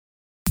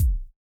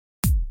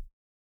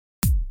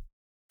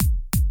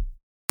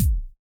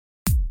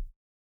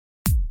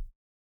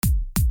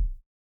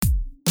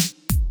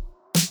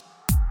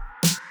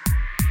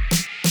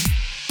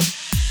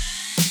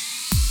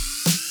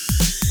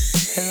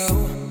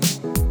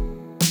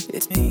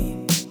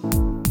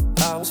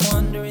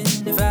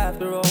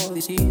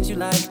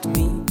like to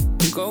me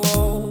to go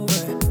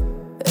over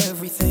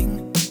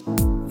everything.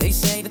 They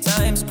say the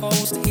time's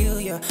supposed to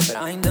heal ya, but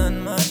I ain't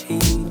done much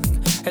healing.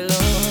 Hello,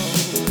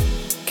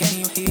 can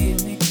you hear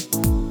me?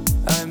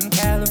 I'm in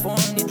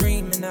California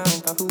dreaming out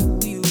about who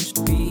we used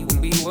to be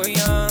when we were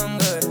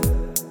younger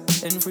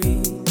and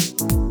free.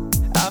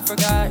 I've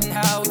forgotten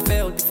how it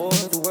felt before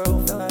the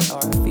world fell at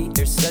our feet.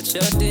 There's such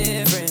a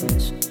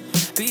difference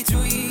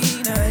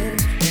between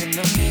us and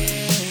a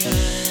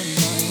million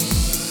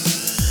miles.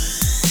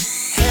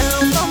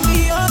 Help on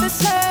the other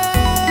side.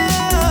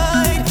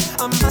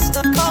 I must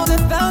have called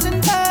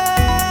 1,000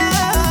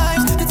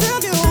 times to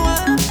tell you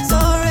I'm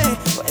sorry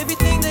for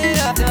everything that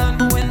I've done,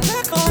 but when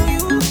I call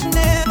you,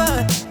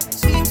 never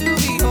seem to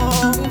be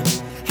home.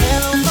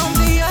 Help on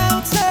the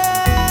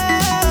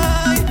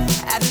outside.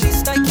 At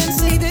least I can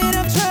say that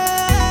I've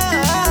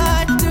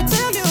tried to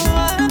tell you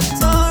I'm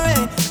sorry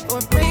for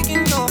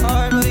breaking your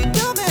heart, but it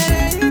don't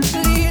matter, it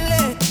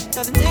clearly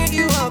doesn't take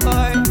you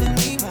apart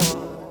anymore.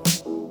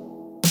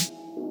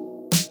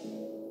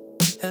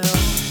 Hello,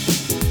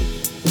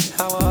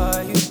 how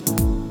are you?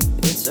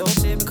 It's so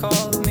typical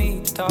of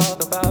me to talk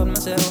about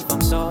myself.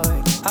 I'm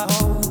sorry, I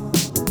hope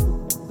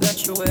that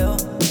you will.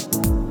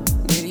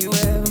 Did you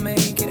ever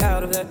make it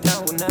out of that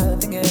town where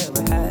nothing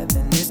ever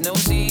happened? It's no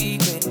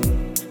secret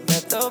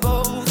that the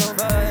both of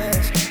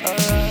us are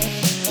alive.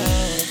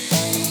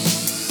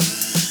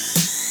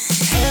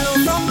 Help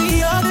from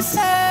the other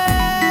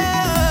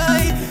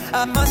side.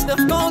 I must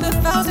have called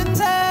 1,000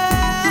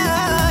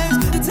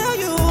 times to tell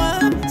you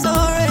I'm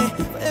sorry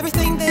for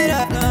everything that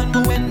I've done,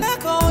 but when I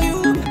call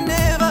you,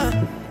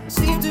 never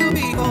seem to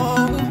be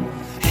home.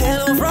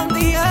 Hello from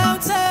the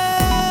outside.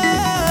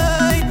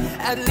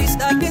 At least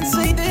I can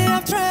say that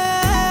I've tried